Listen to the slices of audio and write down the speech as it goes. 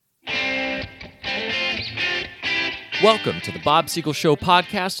Welcome to the Bob Siegel Show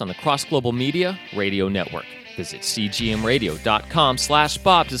podcast on the Cross Global Media Radio Network. Visit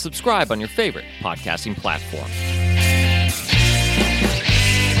cgmradio.com/Bob to subscribe on your favorite podcasting platform.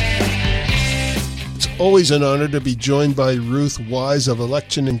 Always an honor to be joined by Ruth Wise of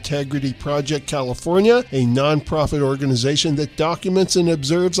Election Integrity Project California, a nonprofit organization that documents and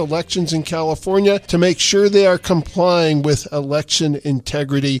observes elections in California to make sure they are complying with election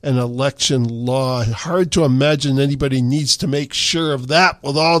integrity and election law. Hard to imagine anybody needs to make sure of that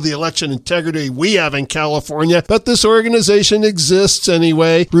with all the election integrity we have in California, but this organization exists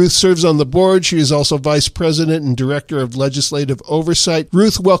anyway. Ruth serves on the board. She is also Vice President and Director of Legislative Oversight.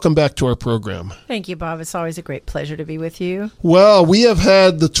 Ruth, welcome back to our program. Thank you, Bob. It's always a great pleasure to be with you. Well, we have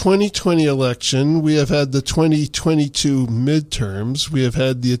had the 2020 election. We have had the 2022 midterms. We have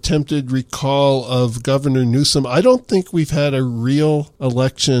had the attempted recall of Governor Newsom. I don't think we've had a real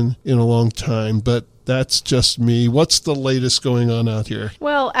election in a long time, but that's just me. What's the latest going on out here?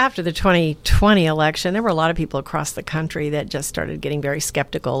 Well, after the 2020 election, there were a lot of people across the country that just started getting very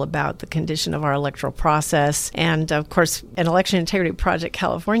skeptical about the condition of our electoral process. And of course, at Election Integrity Project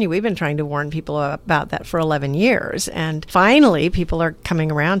California, we've been trying to warn people about that for 11 years. And finally, people are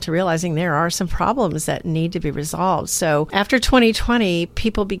coming around to realizing there are some problems that need to be resolved. So after 2020,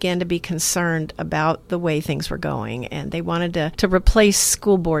 people began to be concerned about the way things were going. And they wanted to replace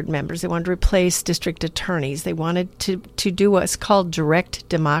school board members. They wanted to replace district attorneys. They wanted to do what's called direct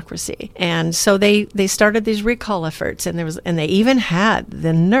democracy. And so they started these recall efforts, and they even had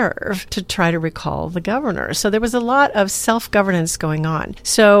the nerve to try to recall the governor. So there was a lot of self-governance going on.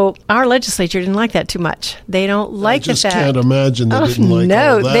 So our legislature didn't like that too much. They don't like the fact... I just can't imagine they didn't like all that.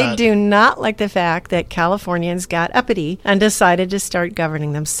 No, they do not like the fact that Californians got uppity and decided to start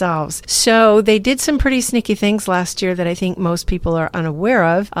governing themselves. So they did some pretty sneaky things last year that I think most people are unaware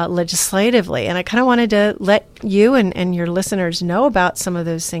of legislatively. And I kind of wanted to let you and your listeners know about some of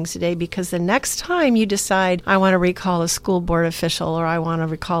those things today, because the next time you decide, I want to recall a school board official or I want to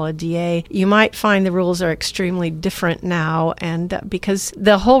recall a DA, you might find the rules are extremely different now. And because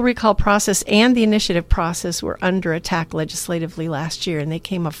the whole recall process and the initiative process were under attack legislatively last year, and they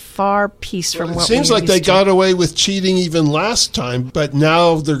came a far piece from what we used to. It seems like they got away with cheating even last time, but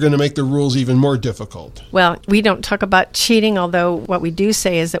now they're going to make the rules even more difficult. Well, we don't talk about cheating, although what we do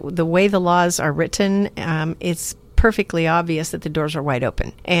say is that the way the laws are written, it's perfectly obvious that the doors are wide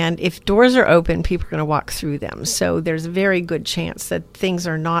open. And if doors are open, people are going to walk through them. So there's a very good chance that things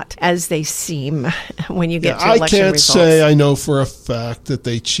are not as they seem when you get to election results. I can't say I know for a fact that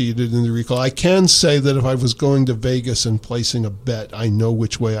they cheated in the recall. I can say that if I was going to Vegas and placing a bet, I know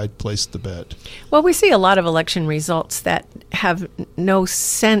which way I'd place the bet. Well, we see a lot of election results that have no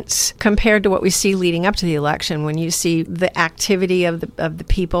sense compared to what we see leading up to the election, when you see the activity of the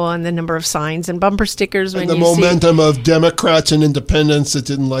people and the number of signs and bumper stickers. And the momentum of Democrats and independents that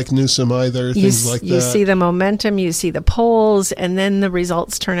didn't like Newsom either, things like that. You see the momentum, you see the polls, and then the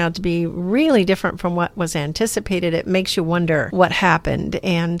results turn out to be really different from what was anticipated. It makes you wonder what happened.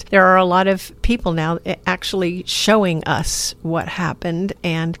 And there are a lot of people now actually showing us what happened.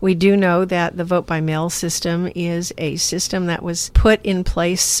 And we do know that the vote-by-mail system is a system that was put in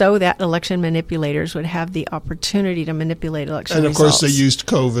place so that election manipulators would have the opportunity to manipulate election results. And of course, they used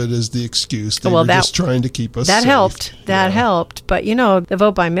COVID as the excuse. They were just trying to keep us safe. That helped. But, the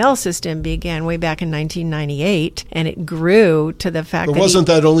vote-by-mail system began way back in 1998, and it grew to the fact that... But wasn't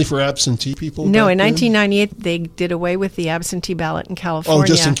that only for absentee people? No, in 1998, they did away with the absentee ballot in California. Oh,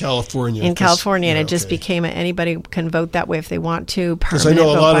 just in California. In California, and it just became anybody can vote that way if they want to. Because I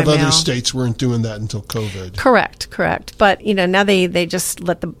know a lot of other states weren't doing that until COVID. Correct. But, now they just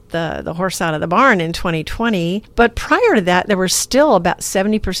let the horse out of the barn in 2020. But prior to that, there were still about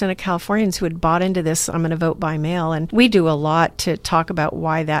 70% of Californians who had bought into this, I'm going to vote by mail. And we do a lot to talk about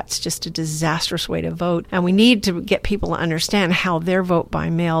why that's just a disastrous way to vote. And we need to get people to understand how their vote by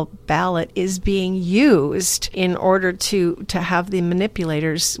mail ballot is being used in order to have the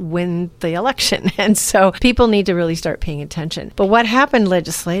manipulators win the election. And so people need to really start paying attention. But what happened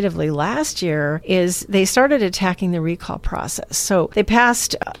legislatively last year is they started attacking the recall process. So they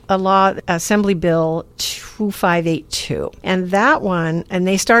passed a law, Assembly Bill 2582. And that one, and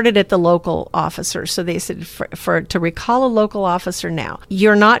they started at the local officer. So they said to recall a local officer now,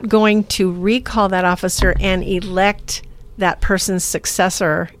 you're not going to recall that officer and elect that person's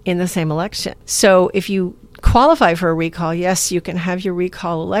successor in the same election. So if you qualify for a recall, yes, you can have your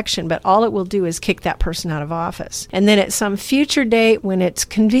recall election, but all it will do is kick that person out of office. And then at some future date, when it's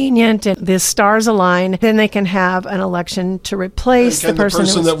convenient and the stars align, then they can have an election to replace the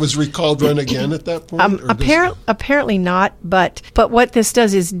person that was recalled run again at that point? Apparently not, but what this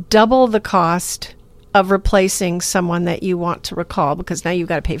does is double the cost of replacing someone that you want to recall, because now you've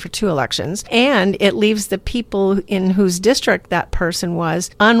got to pay for 2 elections, and it leaves the people in whose district that person was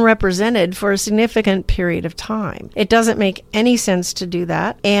unrepresented for a significant period of time. It doesn't make any sense to do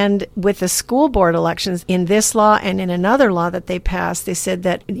that. And with the school board elections, in this law and in another law that they passed, they said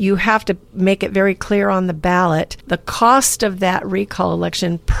that you have to make it very clear on the ballot the cost of that recall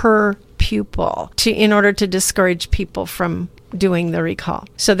election per pupil in order to discourage people from doing the recall.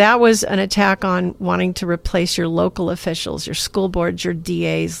 So that was an attack on wanting to replace your local officials, your school boards, your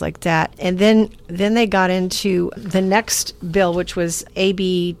DAs, like that. And then they got into the next bill, which was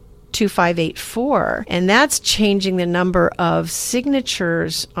AB 2584, and that's changing the number of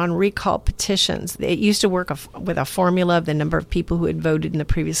signatures on recall petitions. It used to work with a formula of the number of people who had voted in the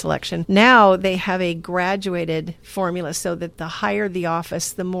previous election. Now they have a graduated formula so that the higher the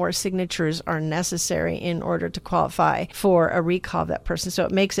office, the more signatures are necessary in order to qualify for a recall of that person. So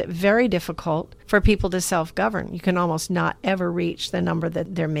it makes it very difficult for people to self-govern. You can almost not ever reach the number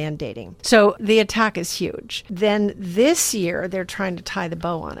that they're mandating. So the attack is huge. Then this year, they're trying to tie the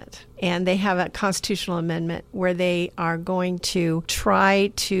bow on it. And they have a constitutional amendment where they are going to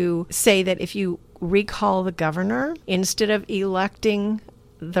try to say that if you recall the governor, instead of electing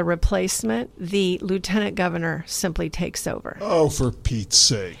the replacement, the lieutenant governor simply takes over. Oh, for Pete's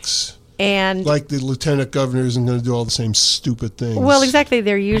sakes. And like the lieutenant governor isn't going to do all the same stupid things. Well, exactly.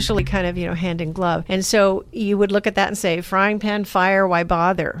 They're usually kind of, hand in glove. And so you would look at that and say, frying pan fire, why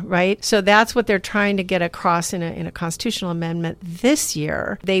bother, right? So that's what they're trying to get across in a constitutional amendment this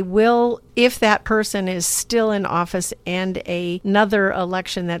year. They will, if that person is still in office and another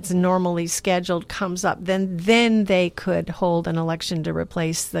election that's normally scheduled comes up, then they could hold an election to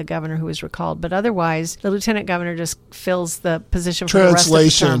replace the governor who was recalled. But otherwise, the lieutenant governor just fills the position for the rest of the term.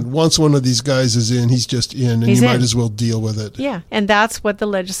 Translation, once one of these guys is in, he's just in, and you might as well deal with it. Yeah, and that's what the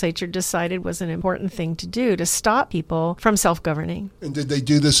legislature decided was an important thing to do, to stop people from self-governing. And did they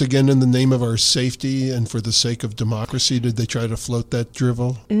do this again in the name of our safety and for the sake of democracy? Did they try to float that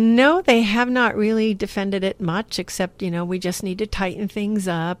drivel? No, they have not really defended it much, except, we just need to tighten things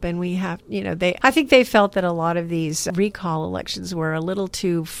up, and we have, I think they felt that a lot of these recall elections were a little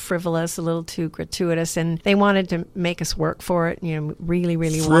too frivolous, a little too gratuitous, and they wanted to make us work for it, really,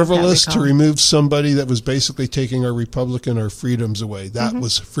 really frivolous to remove somebody that was basically taking our republic and our freedoms away. That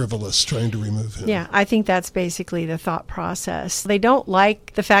was frivolous, trying to remove him. Yeah, I think that's basically the thought process. They don't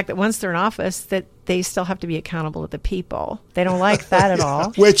like the fact that once they're in office that they still have to be accountable to the people. They don't like that at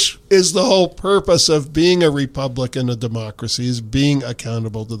all. Which is the whole purpose of being a republic and a democracy, is being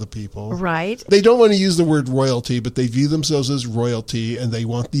accountable to the people. Right. They don't want to use the word royalty, but they view themselves as royalty, and they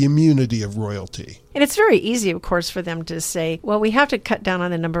want the immunity of royalty. And it's very easy, of course, for them to say, well, we have to cut down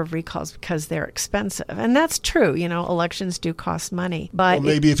on the number of recalls because they're expensive. And that's true. Elections do cost money. But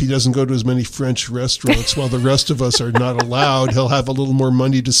maybe if he doesn't go to as many French restaurants while the rest of us are not allowed, he'll have a little more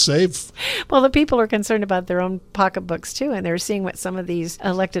money to save. Well, the people are concerned about their own pocketbooks, too, and they're seeing what some of these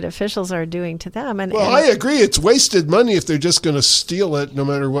elected officials are doing to them. I agree. It's wasted money if they're just going to steal it no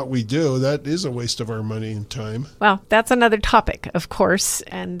matter what we do. That is a waste of our money and time. Well, that's another topic, of course,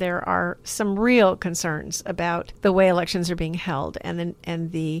 and there are some real concerns about the way elections are being held and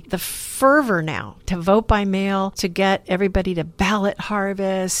the fervor now to vote by mail, to get everybody to ballot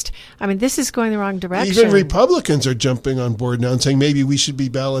harvest. I mean, this is going the wrong direction. Even Republicans are jumping on board now and saying maybe we should be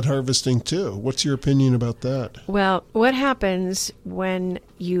ballot harvesting too. What's your opinion about that? Well, what happens when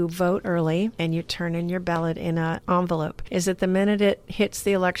you vote early and you turn in your ballot in an envelope is that the minute it hits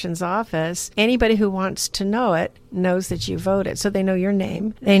the elections office, anybody who wants to know it knows that you voted. So they know your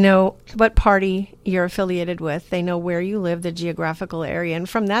name. They know what party you're affiliated with. They know where you live, the geographical area. And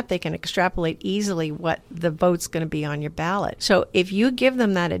from that, they can extrapolate easily what the vote's going to be on your ballot. So if you give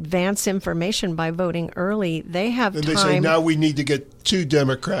them that advance information by voting early, they have time. And they say, now we need to get 2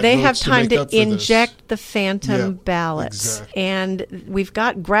 Democrat They votes have time to inject the phantom Yeah, ballots. exactly. And we've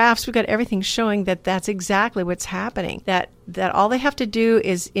got graphs, we've got everything showing that that's exactly what's happening. That all they have to do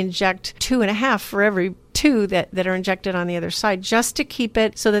is inject 2.5 for every 2 that are injected on the other side, just to keep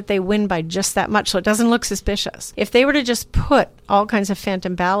it so that they win by just that much, so it doesn't look suspicious. If they were to just put all kinds of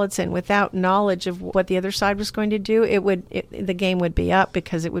phantom ballots in without knowledge of what the other side was going to do, the game would be up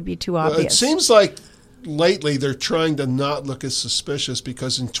because it would be too obvious. It seems like lately they're trying to not look as suspicious,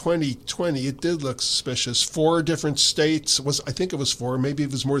 because in 2020 it did look suspicious. 4 different states, I think it was 4, maybe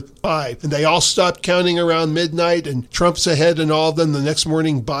it was more than 5, and they all stopped counting around midnight, and Trump's ahead in all of them. The next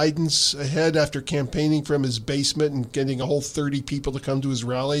morning Biden's ahead after campaigning from his basement and getting a whole 30 people to come to his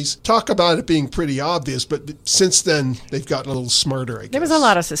rallies. Talk about it being pretty obvious, but since then they've gotten a little smarter, I guess. There was a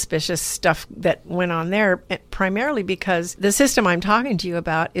lot of suspicious stuff that went on there, primarily because the system I'm talking to you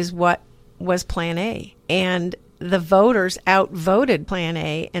about is what was Plan A. And the voters outvoted Plan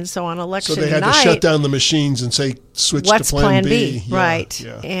A, and so on election night... So they had to shut down the machines and say, switch what's to Plan B? Yeah, right.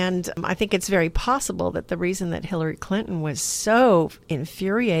 Yeah. And I think it's very possible that the reason that Hillary Clinton was so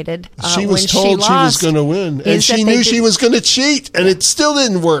infuriated she was when told she was going to win, and she knew she was going to cheat, and it still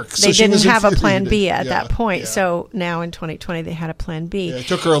didn't work. They so didn't have a Plan B at that point. Yeah. So now in 2020, they had a Plan B. Yeah, it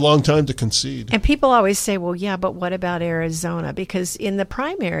took her a long time to concede. And people always say, well, yeah, but what about Arizona? Because in the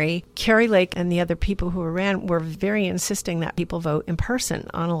primary, Carrie Lake and the other people who ran were very insisting that people vote in person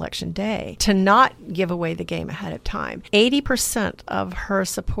on Election Day to not give away the game ahead of time. 80% of her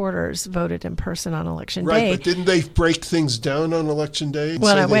supporters voted in person on Election Day. Right, but didn't they break things down on Election Day?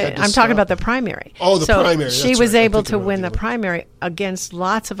 Well, I'm talking about the primary. Oh, the primary. She was able to win the primary against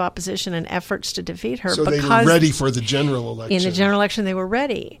lots of opposition and efforts to defeat her. So they were ready for the general election. In the general election, they were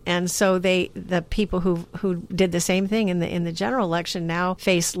ready. And so the people who did the same thing in the general election now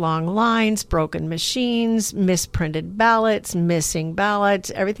face long lines, broken machines, misprinted ballots, missing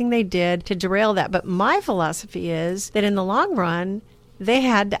ballots, everything they did to derail that. But my philosophy is that in the long run, they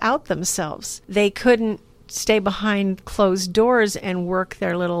had to out themselves. They couldn't stay behind closed doors and work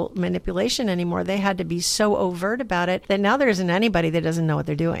their little manipulation anymore. They had to be so overt about it that now there isn't anybody that doesn't know what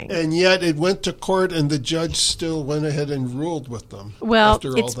they're doing. And yet it went to court and the judge still went ahead and ruled with them. Well,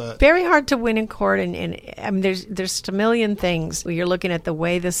 after it's all that. very hard to win in court, and I mean, there's a million things. You're looking at the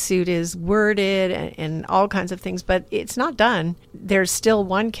way the suit is worded and all kinds of things, but it's not done. There's still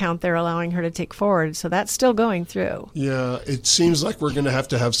one count they're allowing her to take forward, so that's still going through. Yeah, it seems like we're going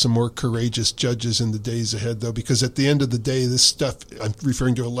to have some more courageous judges in the days ahead, though, because at the end of the day, this stuff, I'm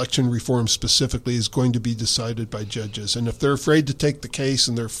referring to election reform specifically, is going to be decided by judges. And if they're afraid to take the case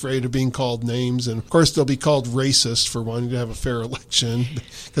and they're afraid of being called names, and of course they'll be called racist for wanting to have a fair election,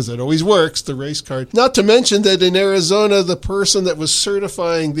 because it always works, the race card. Not to mention that in Arizona, the person that was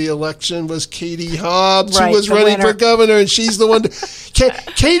certifying the election was Katie Hobbs, who was running for governor, and she's the one.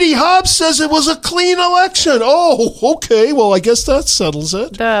 Katie Hobbs says it was a clean election. Oh, okay. Well, I guess that settles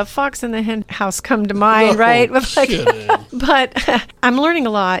it. The fox in the hen house come to mind, right? But I'm learning a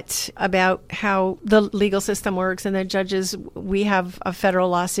lot about how the legal system works, and the judges, we have a federal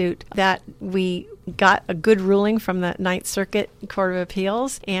lawsuit that we got a good ruling from the Ninth Circuit Court of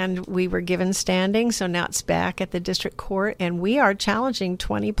Appeals, and we were given standing, so now it's back at the district court, and we are challenging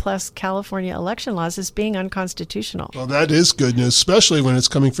 20-plus California election laws as being unconstitutional. Well, that is good news, especially when it's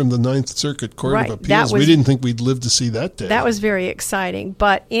coming from the Ninth Circuit Court of Appeals. We didn't think we'd live to see that day. That was very exciting,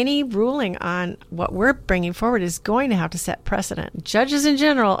 but any ruling on what we're bringing forward is going to have to set precedent. Judges in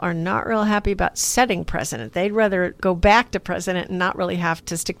general are not real happy about setting precedent. They'd rather go back to precedent and not really have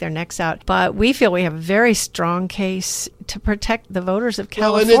to stick their necks out, but we feel we have a very strong case to protect the voters of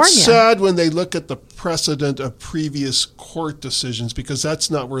California. Well, and it's sad when they look at the precedent of previous court decisions, because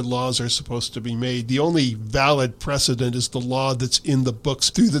that's not where laws are supposed to be made. The only valid precedent is the law that's in the books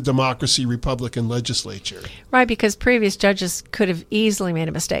through the Democracy Republican legislature. Right, because previous judges could have easily made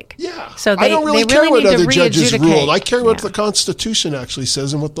a mistake. Yeah. So I don't really care what other judges ruled. I care what Yeah. the Constitution actually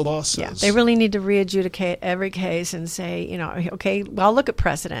says and what the law says. Yeah, they really need to re-adjudicate every case and say, okay, well, I'll look at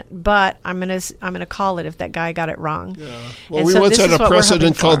precedent, but I'm gonna call it if that guy got it wrong. Yeah. Well, we once had a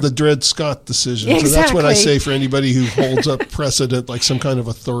precedent called the Dred Scott decision. Exactly. So that's what I say for anybody who holds up precedent like some kind of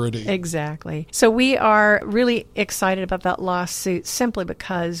authority. Exactly. So we are really excited about that lawsuit simply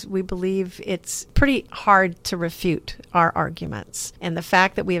because we believe it's pretty hard to refute our arguments. And the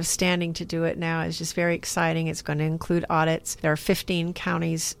fact that we have standing to do it now is just very exciting. It's going to include audits. There are 15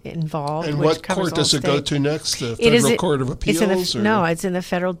 counties involved. And what court does it go to next? The Federal Court of Appeals? No, it's in the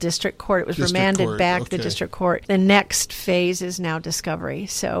Federal District Court. It was remanded back to the District Court. The next phase is now discovery.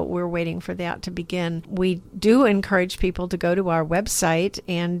 So we're waiting for that to begin. We do encourage people to go to our website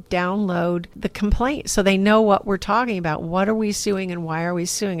and download the complaint so they know what we're talking about. What are we suing and why are we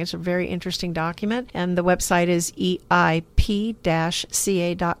suing? It's a very interesting document. And the website is eip-ca.com,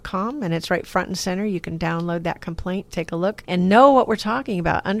 and it's right front and center. You can download that complaint, take a look, and know what we're talking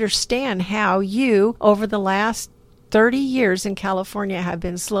about. Understand how you, over the last 30 years in California, have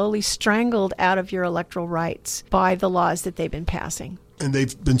been slowly strangled out of your electoral rights by the laws that they've been passing. And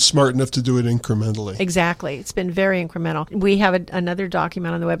they've been smart enough to do it incrementally. Exactly. It's been very incremental. We have another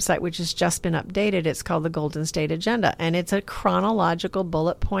document on the website which has just been updated. It's called the Golden State Agenda, and it's a chronological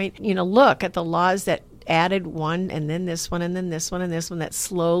bullet point, look at the laws that added one and then this one and then this one and this one that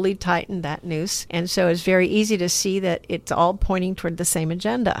slowly tightened that noose. And so it's very easy to see that it's all pointing toward the same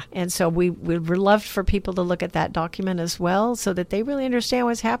agenda. And so we would love for people to look at that document as well so that they really understand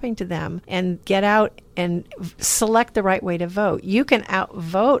what's happening to them and get out and select the right way to vote. You can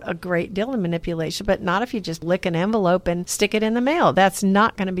outvote a great deal of manipulation, but not if you just lick an envelope and stick it in the mail. That's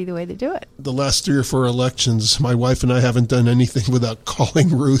not going to be the way to do it. The last 3 or 4 elections, my wife and I haven't done anything without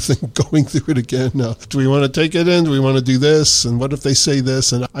calling Ruth and going through it again. Now, do we want to take it in? Do we want to do this? And what if they say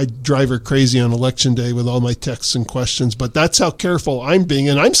this? And I drive her crazy on election day with all my texts and questions, but that's how careful I'm being.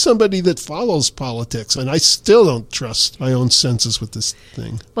 And I'm somebody that follows politics, and I still don't trust my own senses with this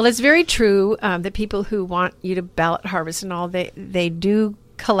thing. Well, it's very true that people who want you to ballot harvest and all, they do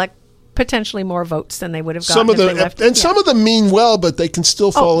collect potentially more votes than they would have gotten some of them, if they left. And some of them mean well, but they can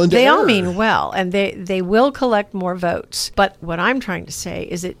still fall into They error. all mean well, and they will collect more votes. But what I'm trying to say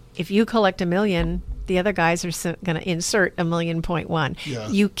is that if you collect 1 million, the other guys are going to insert 1.1 million. Yeah.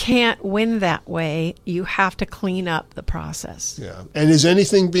 You can't win that way. You have to clean up the process. Yeah. And is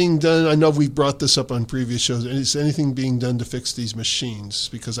anything being done? I know we've brought this up on previous shows. Is anything being done to fix these machines?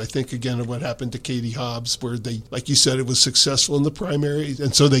 Because I think, again, of what happened to Katie Hobbs, where they, like you said, it was successful in the primary.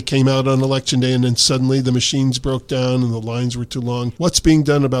 And so they came out on election day, and then suddenly the machines broke down and the lines were too long. What's being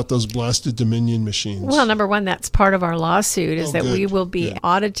done about those blasted Dominion machines? Well, number one, that's part of our lawsuit, is that good. we will be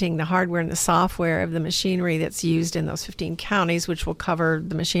auditing the hardware and the software of the machinery that's used in those 15 counties, which will cover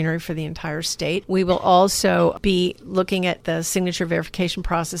the machinery for the entire state. We will also be looking at the signature verification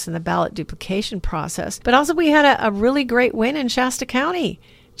process and the ballot duplication process. But also we had a really great win in Shasta County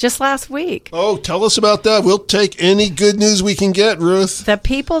just last week. Oh, tell us about that. We'll take any good news we can get, Ruth. The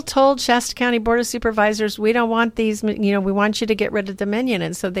people told Shasta County Board of Supervisors, we don't want these, we want you to get rid of Dominion.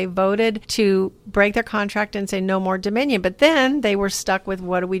 And so they voted to break their contract and say no more Dominion. But then they were stuck with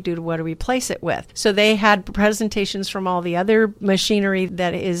what do we do to what do we replace it with? So they had presentations from all the other machinery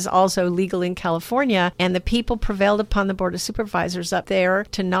that is also legal in California. And the people prevailed upon the Board of Supervisors up there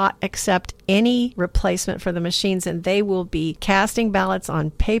to not accept any replacement for the machines. And they will be casting ballots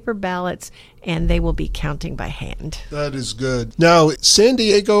on paper ballots, and they will be counting by hand. That is good. Now, San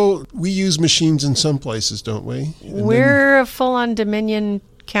Diego, we use machines in some places, don't we? We're a full-on Dominion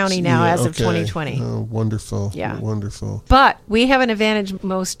County now as of 2020. Oh, wonderful. Yeah. Wonderful. But we have an advantage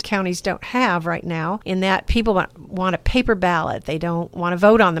most counties don't have right now, in that people want a paper ballot. They don't want to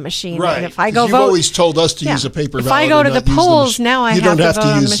vote on the machine. Right. And if I go You've vote, always told us to use a paper if ballot. I go to and the not use polls, now I you have don't to vote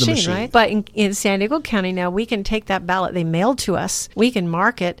on the use machine, right? But in San Diego County now, we can take that ballot they mailed to us. We can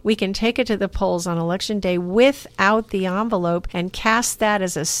mark it. We can take it to the polls on election day without the envelope and cast that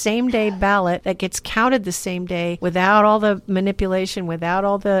as a same-day ballot that gets counted the same day without all the manipulation, without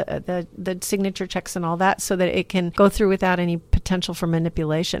all the signature checks and all that, so that it can go through without any potential for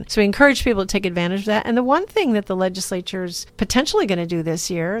manipulation. So we encourage people to take advantage of that. And the one thing that the legislature is potentially going to do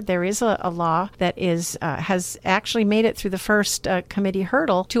this year, there is a law that is has actually made it through the first committee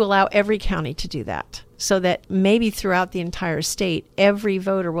hurdle to allow every county to do that. So that maybe throughout the entire state, every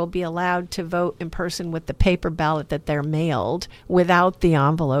voter will be allowed to vote in person with the paper ballot that they're mailed without the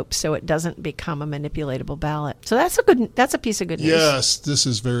envelope, so it doesn't become a manipulatable ballot. So that's a piece of good news. Yes, this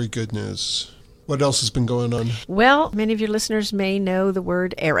is very good news. What else has been going on? Well, many of your listeners may know the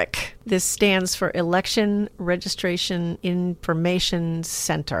word ERIC. This stands for Election Registration Information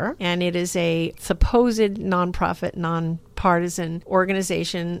Center, and it is a supposed nonprofit, nonpartisan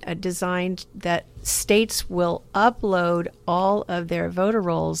organization designed that states will upload all of their voter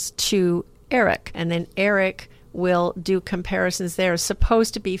rolls to ERIC, and then ERIC will do comparisons there. It's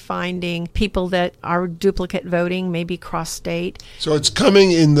supposed to be finding people that are duplicate voting, maybe cross-state. So it's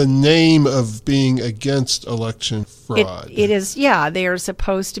coming in the name of being against election fraud. It is, yeah. They are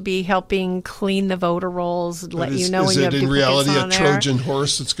supposed to be helping clean the voter rolls, let you know when you have duplicates on there. Is it in reality a Trojan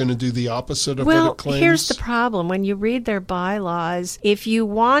horse that's going to do the opposite of what it claims? Well, here's the problem. When you read their bylaws, if you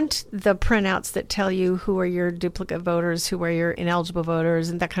want the printouts that tell you who are your duplicate voters, who are your ineligible voters,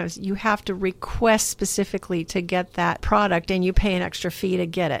 and that kind of, you have to request specifically to get that product, and you pay an extra fee to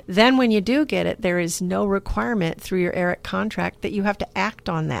get it. Then when you do get it, there is no requirement through your ERIC contract that you have to act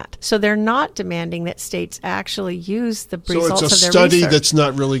on that. So they're not demanding that states actually use the results of their research. So it's a study that's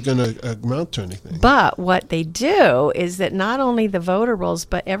not really going to amount to anything. But what they do is that not only the voter rolls,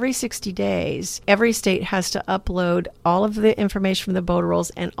 but every 60 days, every state has to upload all of the information from the voter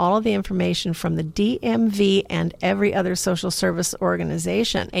rolls and all of the information from the DMV and every other social service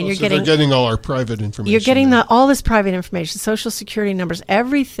organization. And they're getting all our private information. You're getting all this private information, social security numbers,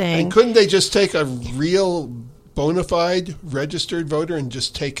 everything. And couldn't they just take a real bona fide registered voter and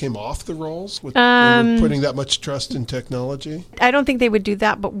just take him off the rolls when we're putting that much trust in technology? I don't think they would do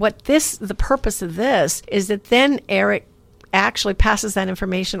that. But the purpose of this is that then ERIC actually passes that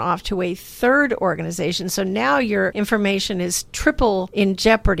information off to a third organization. So now your information is triple in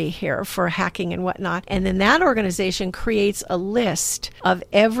jeopardy here for hacking and whatnot. And then that organization creates a list of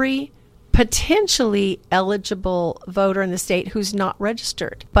every potentially eligible voter in the state who's not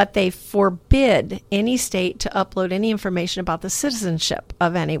registered. But they forbid any state to upload any information about the citizenship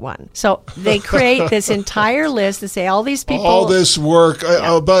of anyone. So they create this entire list to say all these people... All this work,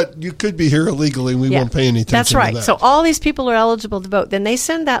 but you could be here illegally and we won't pay any attention That's right. to that. So all these people are eligible to vote. Then they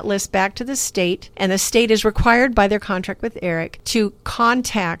send that list back to the state, and the state is required by their contract with ERIC to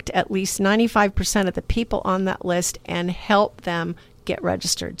contact at least 95% of the people on that list and help them get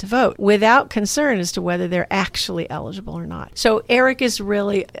registered to vote without concern as to whether they're actually eligible or not. So ERIC is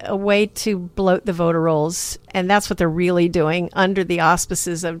really a way to bloat the voter rolls, and that's what they're really doing under the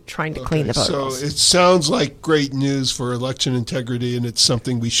auspices of trying to clean the voter rolls. So it sounds like great news for election integrity, and it's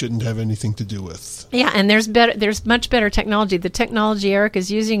something we shouldn't have anything to do with. Yeah, and there's much better technology. The technology ERIC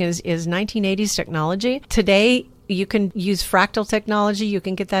is using is 1980s technology. Today, you can use fractal technology. You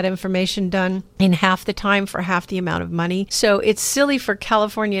can get that information done in half the time for half the amount of money. So it's silly for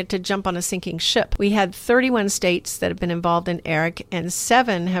California to jump on a sinking ship. We had 31 states that have been involved in ERIC, and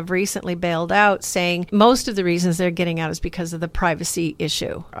 7 have recently bailed out, saying most of the reasons they're getting out is because of the privacy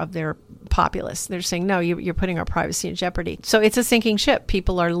issue of their populace. They're saying, no, you're putting our privacy in jeopardy. So it's a sinking ship.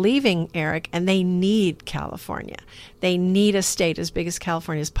 People are leaving ERIC, and they need California. They need a state as big as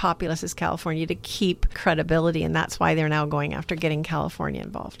California, as populous as California, to keep credibility, and that's why they're now going after getting California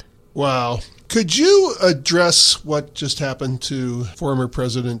involved. Wow. Could you address what just happened to former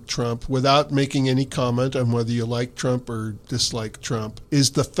President Trump without making any comment on whether you like Trump or dislike Trump?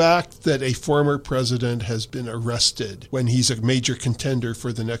 Is the fact that a former president has been arrested when he's a major contender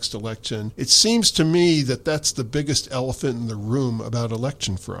for the next election, it seems to me that that's the biggest elephant in the room about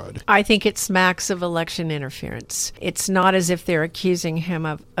election fraud. I think it smacks of election interference. It's not as if they're accusing him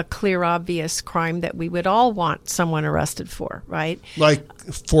of a clear, obvious crime that we would all want someone arrested for, right? Like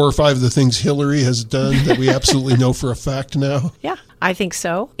 4 or 5 of the things Hillary has done that we absolutely know for a fact now? Yeah, I think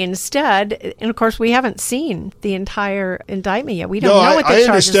so. Instead, and of course, we haven't seen the entire indictment yet. We don't know what the charges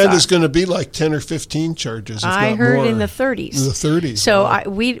are. I understand there's going to be like 10 or 15 charges, if I not heard more. in the 30s. In the 30s. So wow.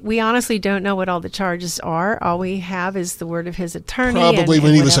 we honestly don't know what all the charges are. All we have is the word of his attorney. Probably and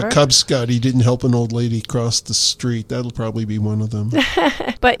when he whatever. was a Cub Scout, he didn't help an old lady cross the street. That'll probably be one of them.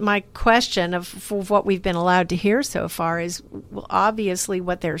 But my question of what we've been allowed to hear so far is, well, obviously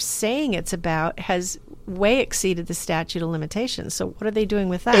what they're saying it's about has way exceeded the statute of limitations. So what are they doing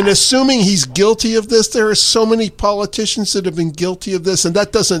with that? And assuming he's guilty of this, there are so many politicians that have been guilty of this, and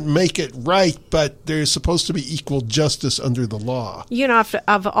that doesn't make it right, but there's supposed to be equal justice under the law. You know,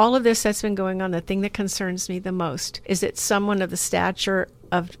 of all of this that's been going on, the thing that concerns me the most is that someone of the stature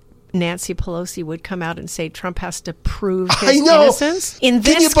of Nancy Pelosi would come out and say Trump has to prove his innocence in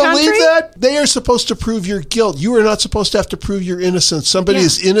this country. Can you believe that? They are supposed to prove your guilt. You are not supposed to have to prove your innocence. Somebody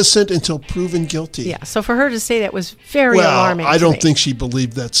is innocent until proven guilty. Yeah, so for her to say that was very alarming. I don't think she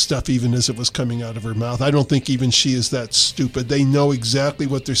believed that stuff even as it was coming out of her mouth. I don't think even she is that stupid. They know exactly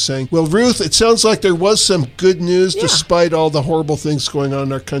what they're saying. Well, Ruth, it sounds like there was some good news despite all the horrible things going on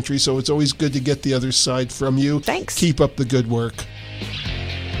in our country, so it's always good to get the other side from you. Thanks. Keep up the good work.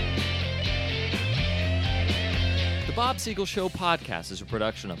 The Bob Siegel Show podcast is a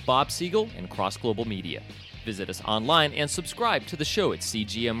production of Bob Siegel and Cross Global Media. Visit us online and subscribe to the show at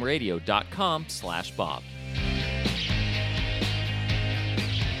cgmradio.com/Bob.